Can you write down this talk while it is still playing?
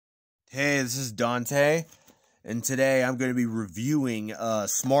Hey, this is Dante, and today I'm going to be reviewing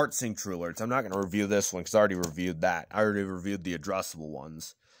SmartSync TrueAlerts. I'm not going to review this one because I already reviewed that. I already reviewed the addressable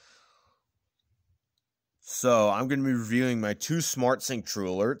ones. So I'm going to be reviewing my two SmartSync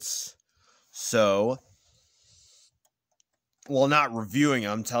TrueAlerts. So, well, not reviewing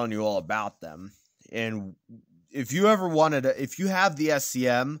them, I'm telling you all about them. And if you ever wanted to, if you have the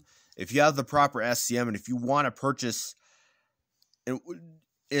SCM, if you have the proper SCM, and if you want to purchase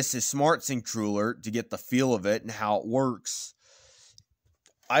it's a SmartSync TrueAlert to get the feel of it and how it works.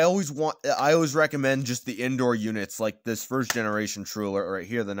 I always recommend just the indoor units like this first generation TrueAlert right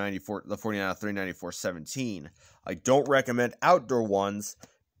here, the 4903 9417. I don't recommend outdoor ones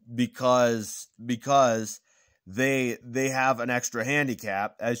because they have an extra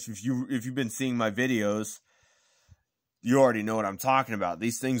handicap. As if you've been seeing my videos, you already know what I'm talking about.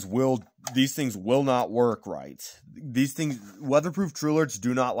 These things will not work right. Weatherproof TrueAlerts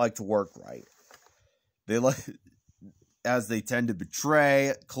do not like to work right. As they tend to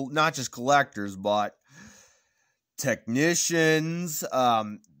betray not just collectors but technicians,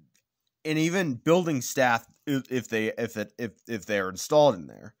 and even building staff if they are installed in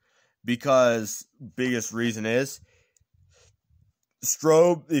there. Because biggest reason is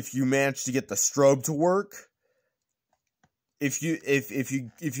strobe. If you manage to get the strobe to work. If you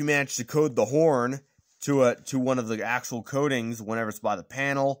manage to code the horn to one of the actual codings, whenever it's by the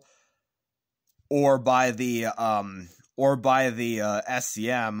panel or by the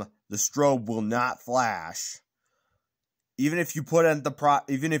SCM, the strobe will not flash. Even if you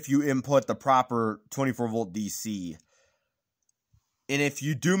input the proper 24-volt DC. And if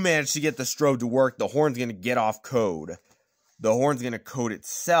you do manage to get the strobe to work, the horn's going to get off code. The horn's going to code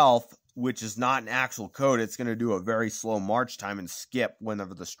itself, which is not an actual code. It's going to do a very slow march time and skip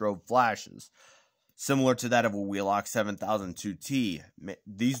whenever the strobe flashes. Similar to that of a Wheelock 7002T.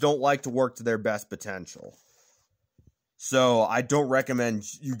 These don't like to work to their best potential. So I don't recommend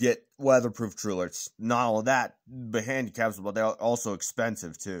you get weatherproof TrueAlerts. Not all of that, the handicaps, but they're also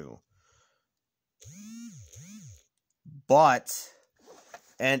expensive too. But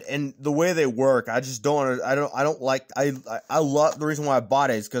And the way they work, I just don't like. I love the reason why I bought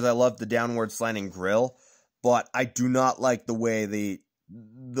it is because I love the downward slanting grill, but I do not like the way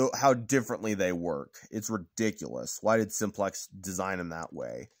how differently they work. It's ridiculous. Why did Simplex design them that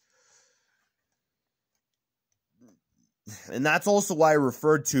way? And that's also why I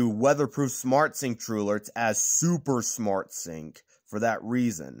referred to weatherproof SmartSync TrueAlerts as Super SmartSync for that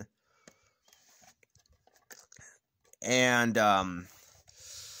reason. And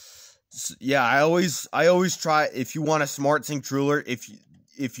yeah, I always try, if you want a SmartSync TrueAlert,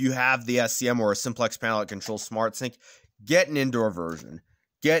 if you have the SCM or a Simplex panel that controls SmartSync, get an indoor version.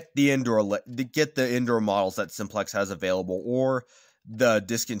 Get the indoor models that Simplex has available, or the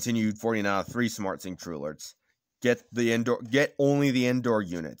discontinued 4903 SmartSync TrueAlerts. Get only the indoor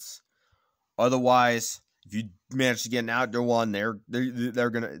units. Otherwise, if you manage to get an outdoor one,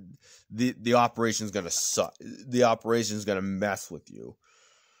 the operation's gonna suck. The operation's gonna mess with you.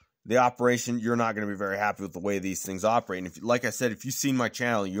 You're not going to be very happy with the way these things operate. And like I said, if you've seen my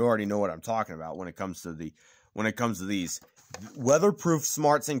channel, you already know what I'm talking about when it comes to these. Weatherproof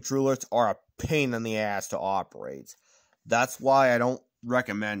SmartSync TrueAlerts are a pain in the ass to operate. That's why I don't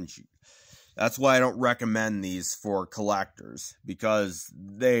recommend these for collectors, because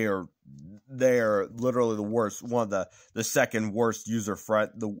they are literally the worst. One of the second worst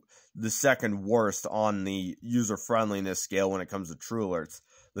the second worst on the user friendliness scale when it comes to TrueAlerts.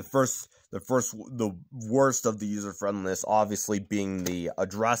 The worst of the user friendliness obviously being the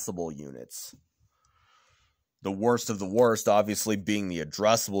addressable units. The worst of the worst obviously being the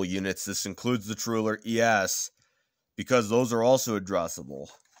addressable units. This includes the TrueAlert ES, because those are also addressable.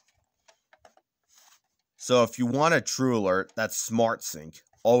 So if you want a TrueAlert that's SmartSync,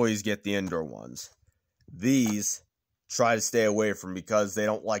 always get the indoor ones. These try to stay away from, because they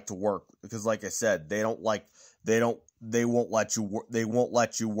don't like to work. Because like I said, they won't let you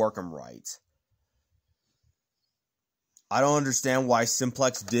work them right. I don't understand why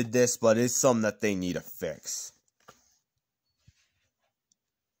Simplex did this, but it's something that they need to fix.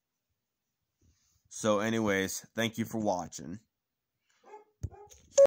 So anyways, thank you for watching.